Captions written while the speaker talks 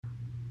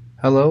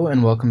Hello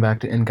and welcome back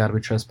to In God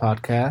We Trust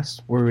podcast,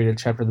 where we read a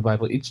chapter of the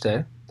Bible each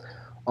day.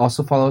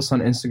 Also follow us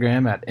on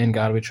Instagram at In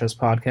God We Trust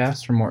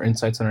podcast for more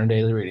insights on our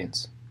daily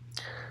readings.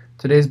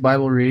 Today's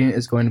Bible reading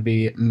is going to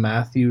be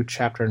Matthew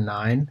chapter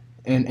 9,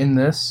 and in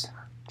this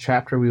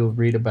chapter we will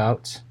read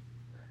about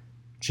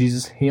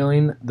Jesus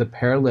healing the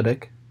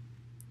paralytic,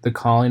 the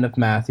calling of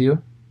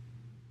Matthew,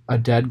 a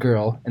dead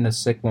girl and a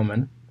sick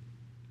woman,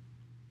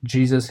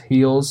 Jesus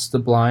heals the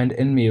blind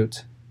and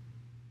mute,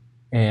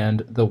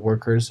 and the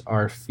workers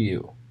are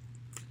few.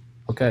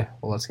 Okay,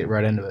 well, let's get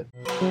right into it.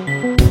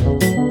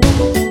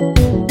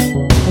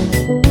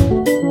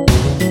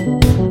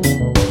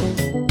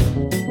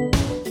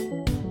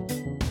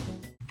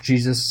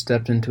 Jesus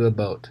stepped into a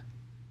boat,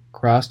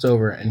 crossed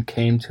over, and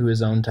came to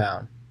his own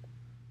town.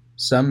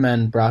 Some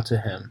men brought to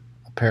him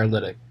a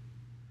paralytic,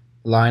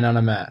 lying on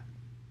a mat.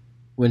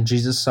 When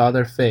Jesus saw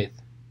their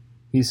faith,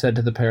 he said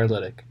to the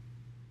paralytic,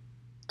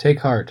 "Take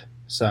heart,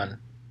 son,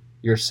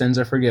 your sins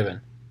are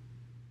forgiven."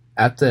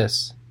 At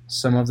this,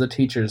 some of the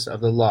teachers of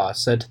the law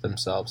said to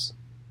themselves,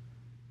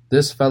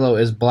 "This fellow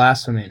is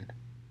blaspheming."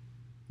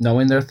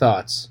 Knowing their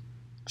thoughts,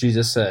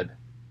 Jesus said,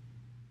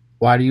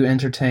 "Why do you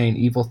entertain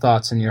evil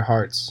thoughts in your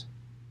hearts?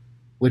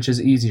 Which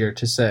is easier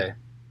to say,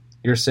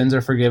 'Your sins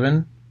are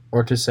forgiven,'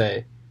 or to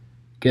say,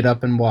 'Get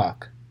up and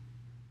walk'?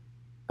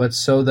 But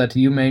so that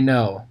you may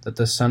know that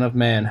the Son of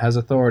Man has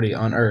authority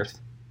on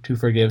earth to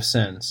forgive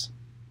sins." ...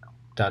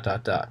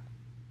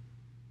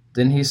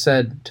 Then he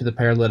said to the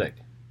paralytic,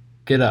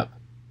 "Get up,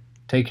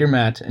 take your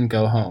mat, and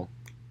go home."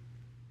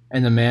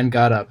 And the man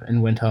got up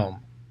and went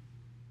home.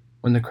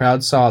 When the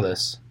crowd saw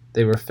this,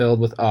 they were filled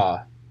with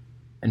awe,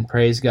 and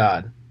praised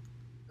God,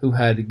 who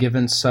had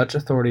given such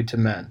authority to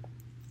men.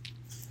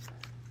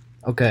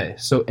 Okay,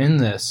 so in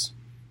this,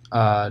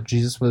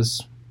 Jesus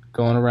was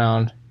going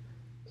around.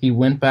 He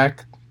went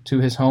back to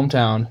his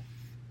hometown,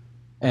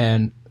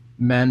 and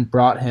men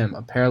brought him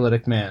a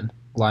paralytic man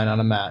lying on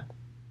a mat.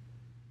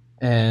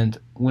 And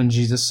when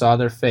Jesus saw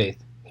their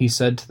faith, he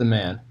said to the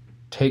man,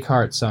 "Take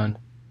heart, son,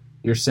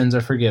 your sins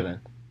are forgiven."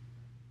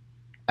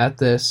 At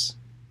this,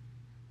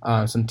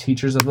 some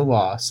teachers of the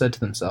law said to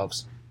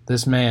themselves,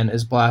 "This man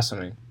is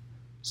blaspheming."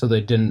 So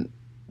they didn't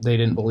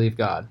believe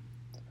God.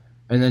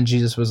 And then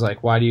Jesus was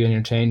like, "Why do you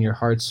entertain your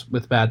hearts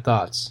with bad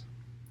thoughts?"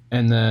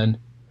 And then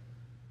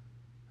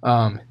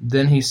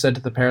he said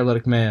to the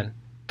paralytic man,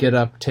 "Get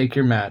up, take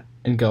your mat,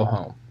 and go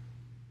home."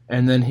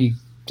 And then he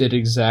did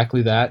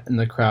exactly that, and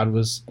the crowd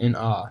was in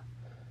awe,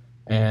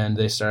 and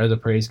they started to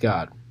praise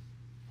God.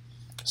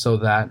 So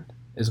that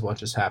is what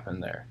just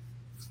happened there.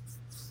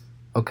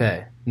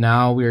 Okay,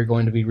 now we are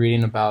going to be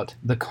reading about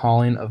the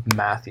calling of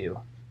Matthew.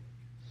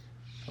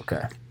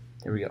 Okay,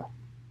 here we go.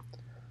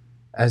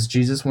 As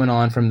Jesus went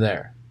on from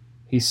there,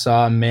 he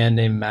saw a man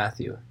named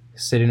Matthew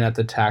sitting at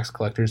the tax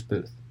collector's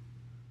booth.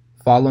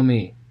 "Follow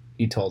me,"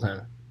 he told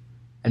him,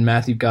 and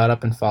Matthew got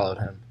up and followed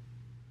him.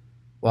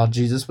 While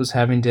Jesus was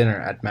having dinner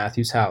at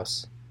Matthew's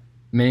house,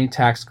 many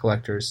tax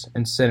collectors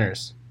and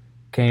sinners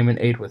came and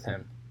ate with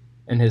him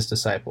and his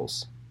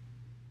disciples.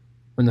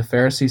 When the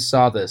Pharisees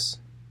saw this,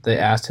 they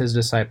asked his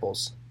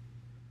disciples,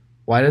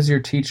 "Why does your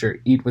teacher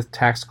eat with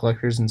tax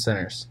collectors and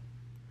sinners?"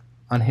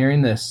 On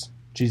hearing this,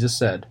 Jesus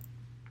said,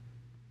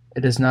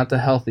 "It is not the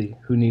healthy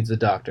who needs a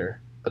doctor,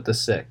 but the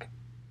sick.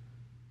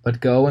 But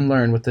go and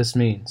learn what this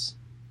means.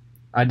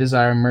 I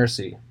desire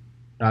mercy,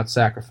 not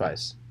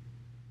sacrifice.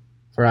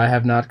 For I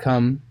have not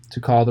come to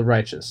call the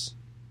righteous,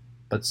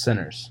 but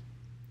sinners."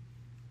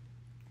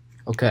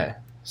 Okay,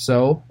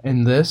 so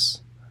in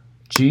this,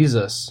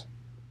 Jesus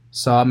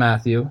saw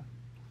Matthew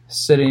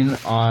sitting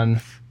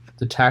on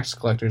the tax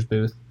collector's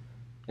booth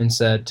and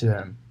said to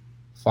him,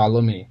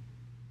 "Follow me."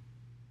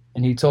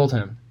 And he told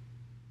him,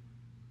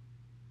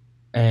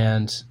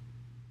 and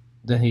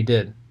then he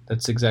did.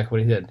 That's exactly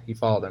what he did. He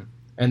followed him.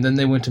 And then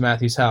they went to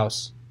Matthew's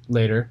house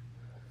later,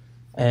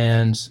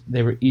 and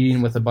they were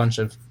eating with a bunch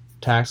of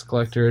tax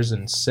collectors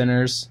and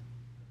sinners.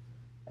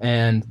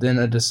 And then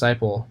a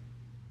disciple,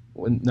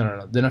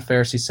 then a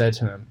Pharisee said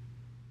to him,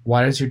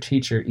 "Why does your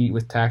teacher eat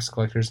with tax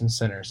collectors and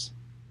sinners?"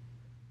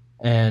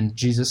 And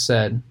Jesus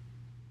said,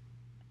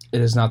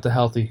 "It is not the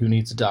healthy who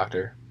needs a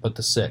doctor, but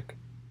the sick.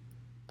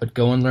 But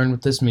go and learn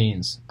what this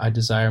means. I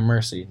desire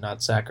mercy,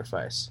 not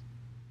sacrifice.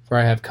 For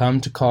I have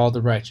come to call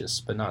the righteous,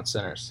 but not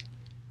sinners."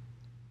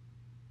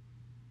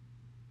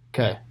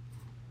 Okay,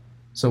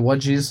 so what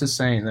Jesus is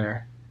saying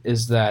there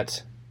is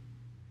that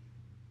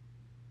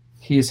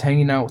he is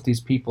hanging out with these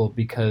people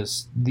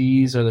because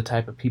these are the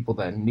type of people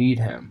that need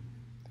him.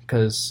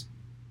 Because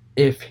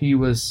if he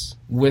was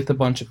with a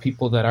bunch of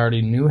people that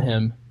already knew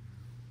him,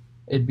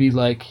 it'd be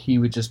like he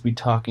would just be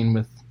talking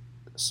with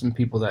some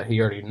people that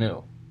he already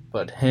knew.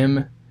 But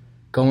him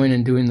going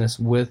and doing this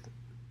with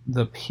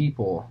the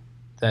people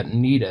that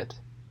need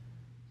it,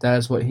 that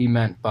is what he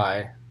meant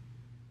by,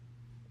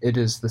 it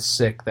is the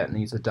sick that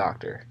needs a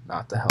doctor,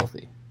 not the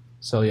healthy.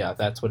 So yeah,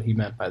 that's what he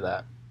meant by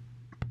that.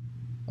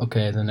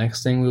 Okay, the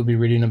next thing we'll be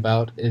reading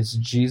about is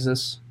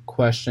Jesus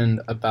questioned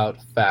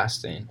about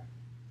fasting.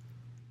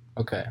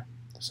 Okay,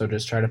 so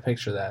just try to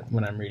picture that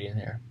when I'm reading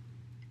here.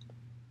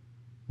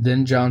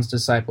 Then John's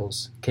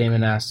disciples came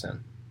and asked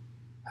him,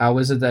 "How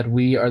is it that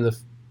we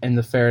and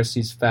the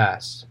Pharisees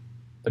fast,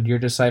 but your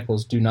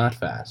disciples do not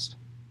fast?"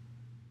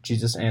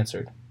 Jesus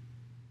answered,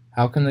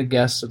 "How can the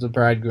guests of the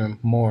bridegroom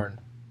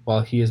mourn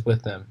while he is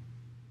with them?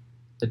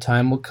 The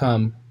time will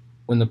come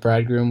when the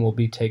bridegroom will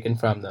be taken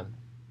from them.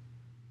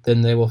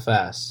 Then they will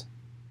fast.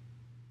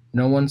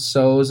 No one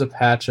sews a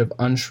patch of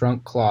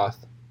unshrunk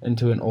cloth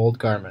into an old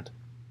garment,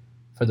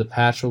 for the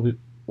patch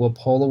will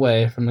pull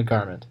away from the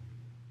garment,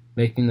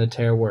 making the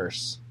tear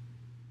worse.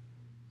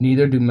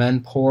 Neither do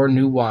men pour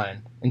new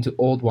wine into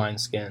old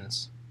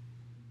wineskins.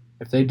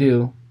 If they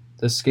do,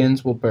 the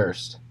skins will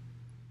burst,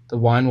 the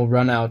wine will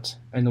run out,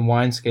 and the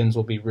wineskins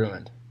will be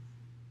ruined.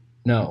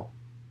 No,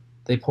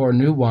 they pour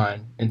new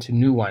wine into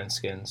new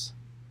wineskins,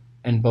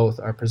 and both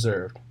are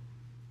preserved."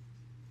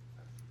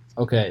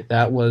 Okay,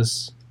 that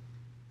was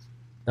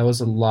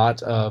a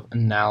lot of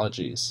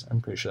analogies.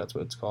 I'm pretty sure that's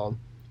what it's called.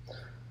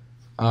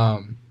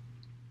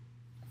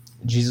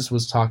 Jesus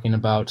was talking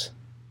about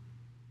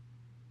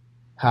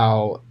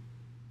how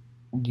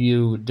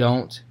you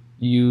don't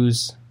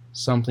use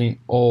something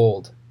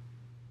old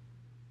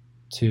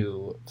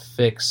to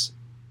fix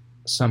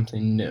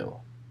something new.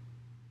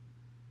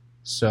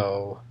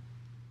 So,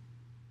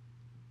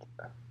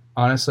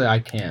 honestly, I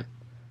can't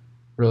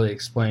really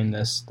explain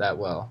this that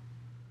well.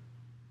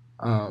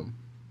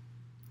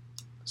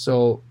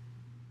 So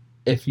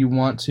if you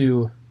want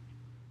to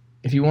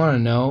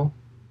know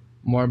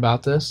more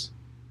about this,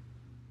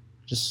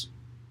 just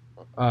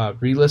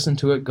re-listen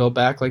to it, go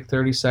back like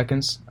 30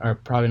 seconds, or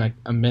probably like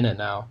a minute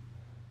now,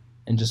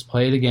 and just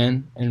play it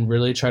again and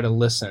really try to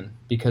listen,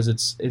 because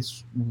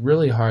it's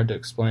really hard to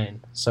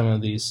explain some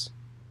of these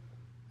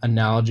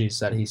analogies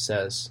that he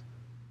says.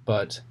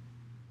 But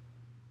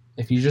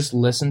if you just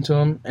listen to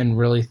them and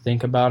really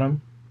think about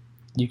them,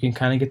 you can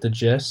kind of get the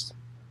gist.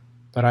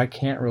 But I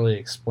can't really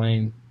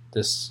explain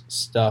this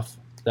stuff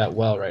that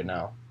well right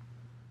now.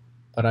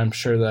 But I'm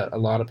sure that a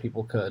lot of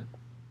people could.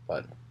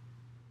 But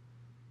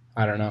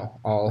I don't know.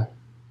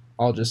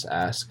 I'll just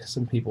ask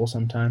some people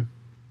sometime.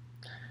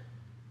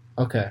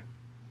 Okay.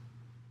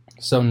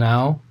 So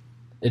now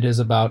it is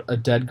about a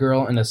dead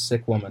girl and a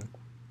sick woman.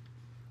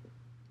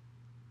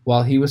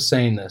 While he was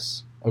saying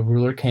this, a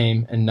ruler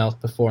came and knelt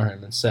before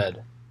him and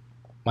said,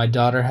 "My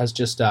daughter has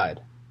just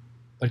died,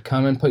 but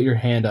come and put your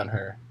hand on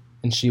her,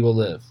 and she will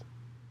live."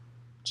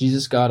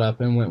 Jesus got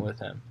up and went with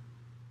him,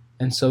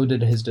 and so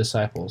did his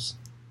disciples.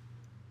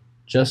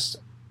 Just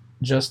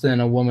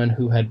then a woman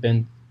who had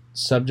been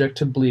subject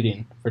to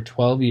bleeding for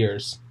 12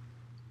 years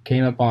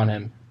came upon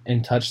him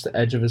and touched the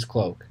edge of his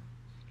cloak.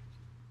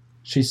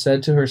 She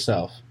said to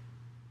herself,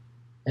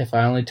 "If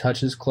I only touch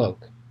his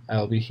cloak, I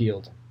will be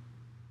healed."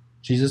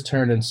 Jesus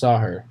turned and saw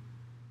her.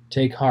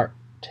 Take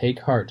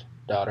heart,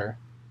 daughter,"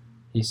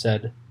 he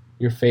said.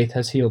 "Your faith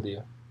has healed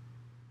you."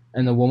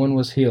 And the woman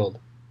was healed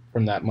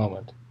from that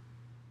moment.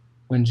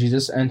 When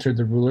Jesus entered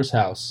the ruler's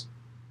house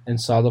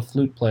and saw the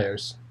flute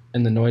players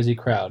and the noisy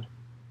crowd,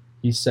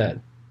 he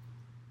said,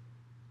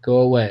 "Go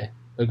away,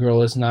 the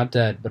girl is not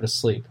dead but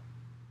asleep."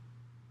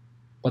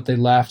 But they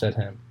laughed at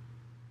him.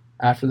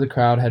 After the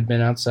crowd had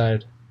been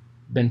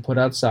put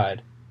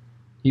outside,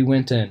 he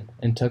went in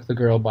and took the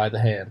girl by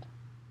the hand,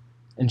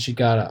 and she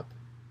got up.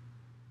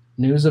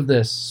 News of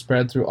this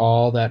spread through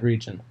all that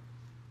region.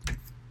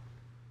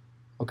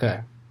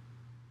 Okay,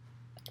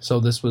 so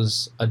this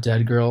was a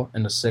dead girl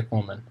and a sick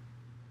woman.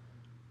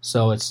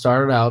 So it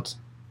started out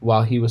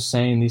while he was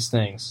saying these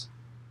things.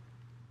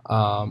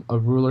 A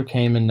ruler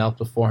came and knelt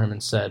before him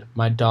and said,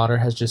 "My daughter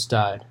has just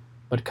died,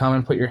 but come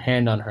and put your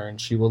hand on her and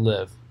she will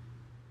live."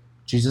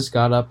 Jesus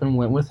got up and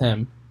went with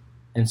him,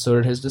 and so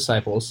did his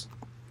disciples.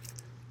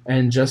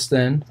 And just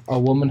then a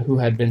woman who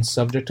had been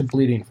subject to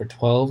bleeding for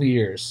 12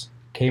 years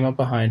came up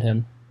behind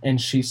him,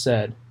 and she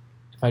said,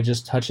 "If I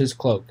just touch his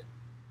cloak,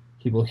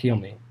 he will heal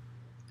me."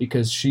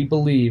 Because she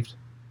believed,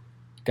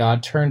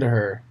 God turned to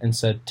her and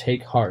said,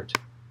 "Take heart,"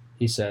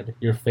 he said,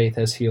 "your faith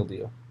has healed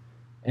you."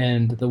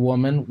 And the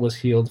woman was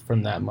healed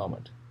from that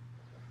moment.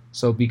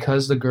 So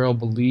because the girl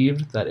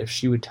believed that if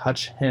she would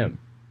touch him,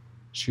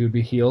 she would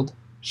be healed,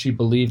 she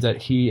believed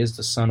that he is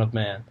the Son of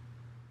Man.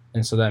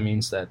 And so that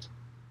means that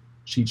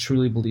she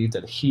truly believed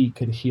that he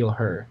could heal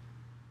her.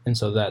 And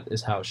so that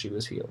is how she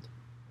was healed.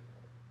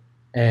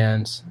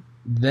 And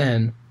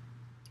then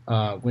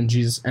when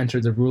Jesus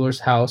entered the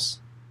ruler's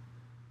house,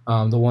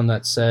 the one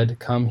that said,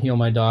 "Come heal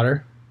my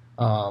daughter,"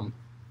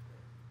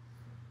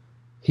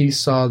 he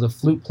saw the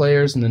flute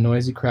players and the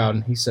noisy crowd,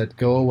 and he said,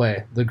 "Go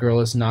away, the girl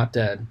is not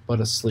dead,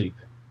 but asleep."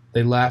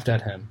 They laughed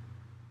at him.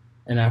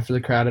 And after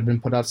the crowd had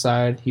been put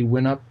outside, he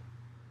went up,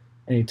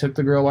 and he took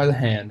the girl by the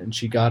hand, and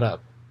she got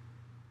up.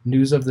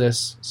 News of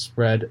this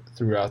spread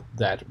throughout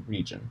that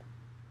region.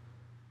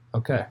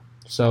 Okay,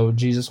 so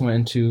Jesus went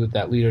into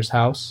that leader's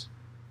house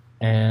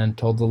and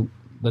told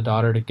the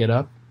daughter to get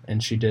up,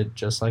 and she did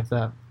just like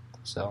that.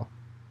 So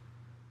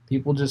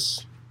people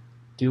just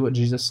do what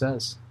Jesus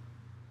says.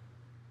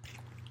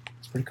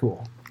 It's pretty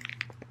cool.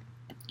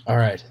 All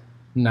right,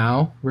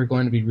 now we're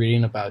going to be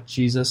reading about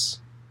Jesus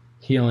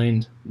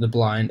healing the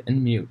blind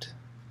and mute.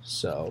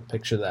 So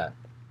picture that.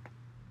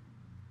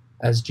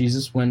 As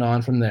Jesus went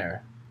on from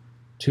there,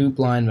 2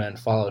 blind men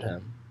followed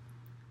him,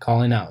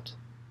 calling out,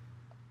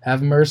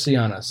 "Have mercy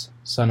on us,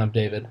 Son of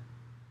David."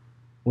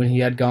 When he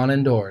had gone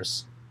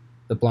indoors,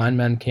 the blind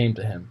men came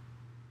to him,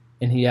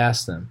 and he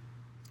asked them,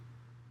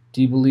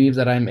 "Do you believe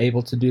that I am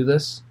able to do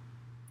this?"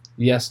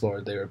 "Yes,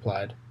 Lord," they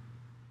replied.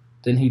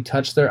 Then he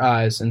touched their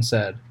eyes and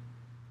said,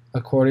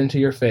 "According to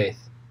your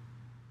faith,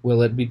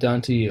 will it be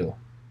done to you?"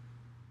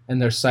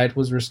 And their sight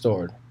was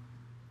restored.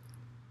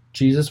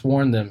 Jesus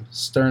warned them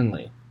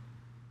sternly,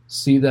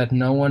 "See that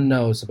no one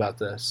knows about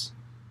this."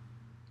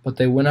 But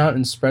they went out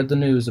and spread the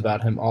news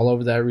about him all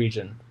over that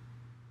region.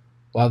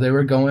 While they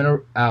were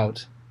going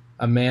out,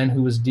 a man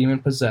who was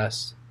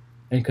demon-possessed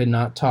and could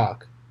not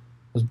talk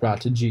was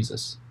brought to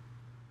Jesus.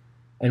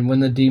 And when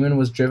the demon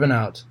was driven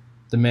out,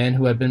 the man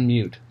who had been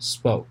mute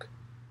spoke.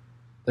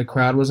 The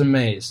crowd was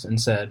amazed and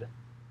said,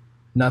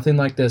 "Nothing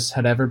like this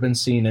had ever been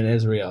seen in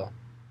Israel."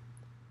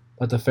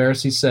 But the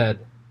Pharisees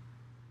said,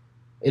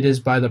 "It is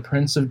by the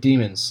prince of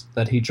demons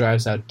that he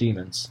drives out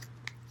demons."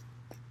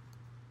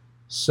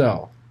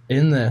 So,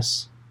 in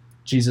this,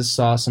 Jesus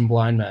saw some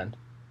blind men,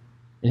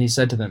 and he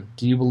said to them,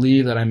 "Do you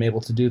believe that I am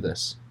able to do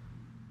this?"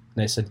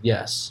 And they said,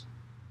 "Yes."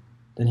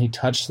 Then he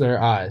touched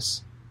their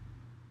eyes,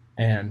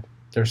 and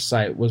their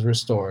sight was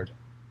restored.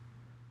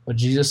 But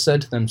Jesus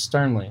said to them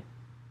sternly,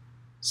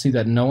 "See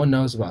that no one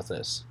knows about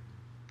this."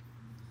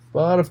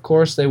 But of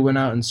course they went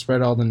out and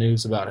spread all the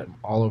news about him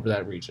all over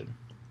that region.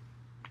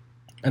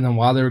 And then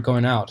while they were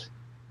going out,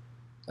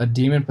 a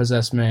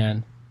demon-possessed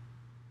man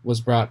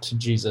was brought to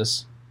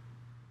Jesus,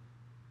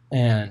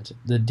 and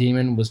the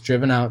demon was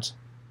driven out,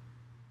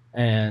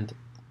 and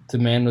the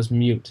man was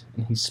mute,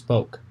 and he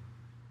spoke.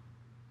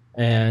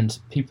 And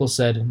people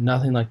said,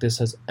 "Nothing like this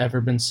has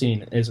ever been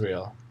seen in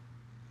Israel."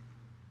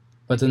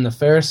 But then the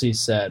Pharisees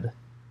said,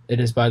 "It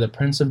is by the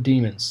prince of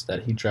demons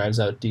that he drives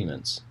out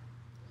demons."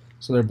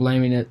 So they're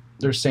blaming it,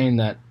 they're saying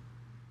that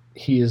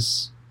he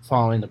is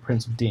following the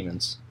prince of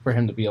demons for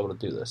him to be able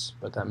to do this,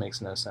 but that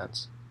makes no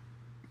sense.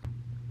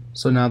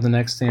 So now the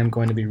next thing I'm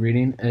going to be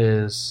reading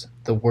is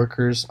 "The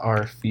workers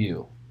are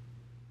few."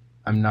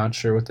 I'm not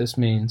sure what this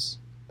means,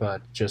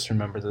 but just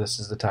remember this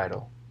is the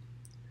title.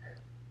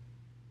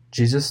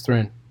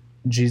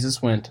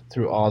 Jesus went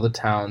through all the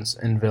towns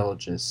and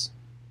villages,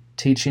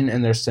 teaching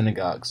in their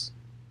synagogues,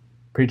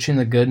 preaching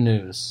the good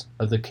news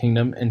of the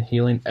kingdom and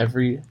healing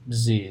every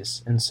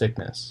disease and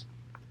sickness.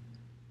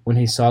 When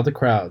he saw the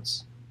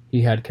crowds,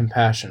 he had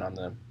compassion on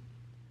them,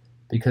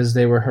 because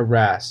they were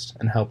harassed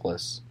and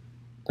helpless,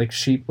 like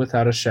sheep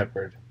without a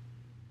shepherd.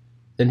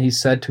 Then he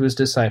said to his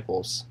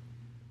disciples,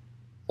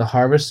 "The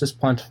harvest is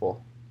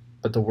plentiful,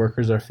 but the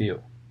workers are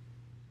few.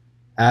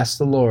 Ask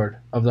the Lord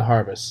of the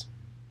harvest,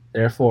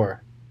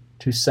 therefore,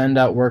 to send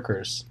out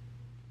workers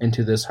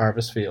into this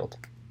harvest field."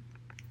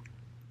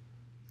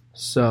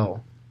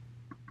 So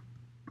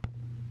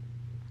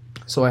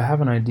I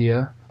have an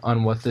idea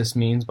on what this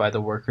means by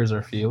 "the workers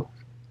are few."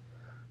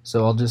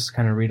 So I'll just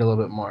kind of read a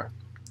little bit more.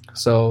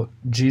 So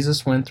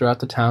Jesus went throughout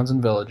the towns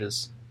and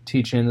villages,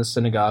 teaching in the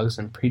synagogues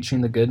and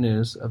preaching the good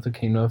news of the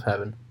kingdom of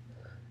heaven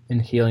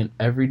and healing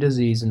every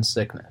disease and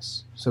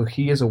sickness. So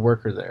he is a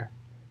worker there.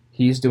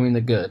 He's doing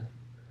the good.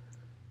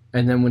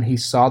 And then when he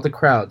saw the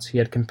crowds, he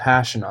had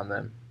compassion on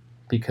them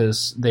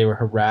because they were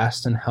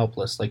harassed and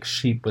helpless like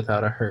sheep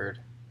without a herd.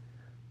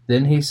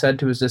 Then he said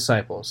to his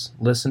disciples,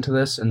 listen to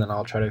this and then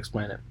I'll try to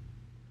explain it.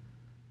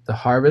 The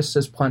harvest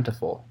is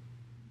plentiful,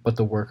 but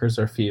the workers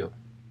are few.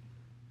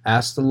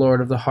 Ask the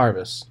Lord of the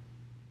harvest,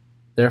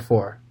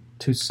 therefore,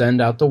 to send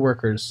out the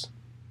workers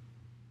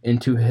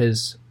into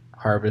his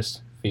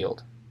harvest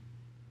field.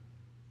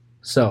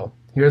 So,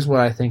 here's what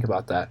I think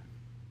about that.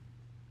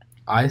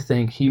 I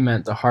think he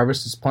meant the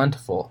harvest is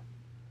plentiful,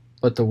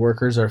 but the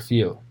workers are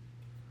few.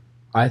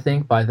 I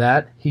think by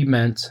that he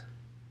meant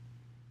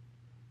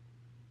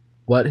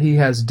what he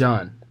has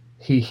done.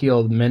 He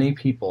healed many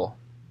people,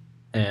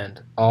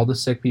 and all the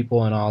sick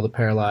people and all the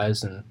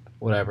paralyzed and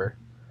whatever.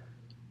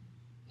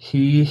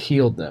 He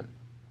healed them.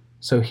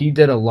 So he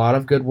did a lot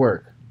of good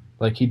work,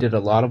 like he did a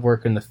lot of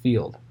work in the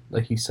field,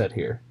 like he said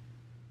here.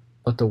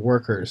 But the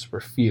workers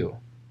were few.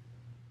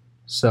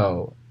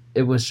 So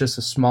it was just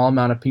a small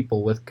amount of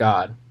people with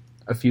God,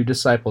 a few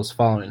disciples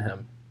following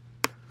him,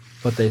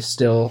 but they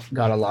still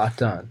got a lot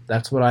done.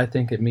 That's what I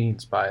think it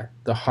means by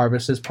the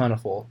harvest is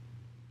plentiful,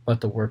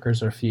 but the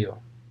workers are few.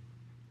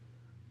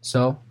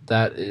 So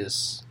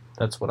that's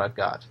what I've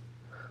got.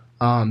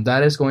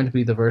 That is going to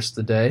be the verse of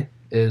the day,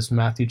 is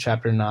Matthew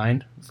chapter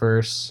 9,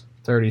 verse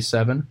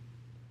 37.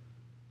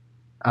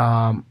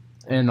 And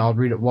I'll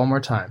read it one more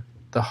time.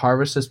 The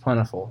harvest is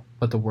plentiful,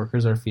 but the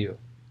workers are few.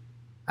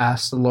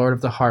 Ask the Lord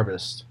of the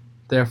harvest,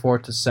 therefore,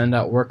 to send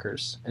out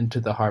workers into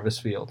the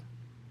harvest field.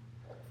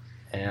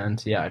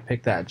 And yeah, I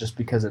picked that just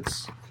because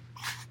it's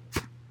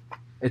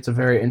a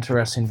very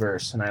interesting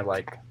verse, and I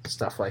like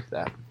stuff like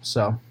that.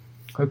 So,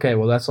 okay,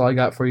 well, that's all I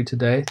got for you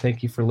today.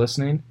 Thank you for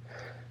listening,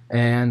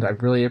 and I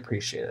really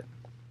appreciate it.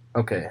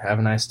 Okay, have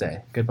a nice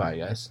day. Goodbye,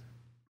 guys.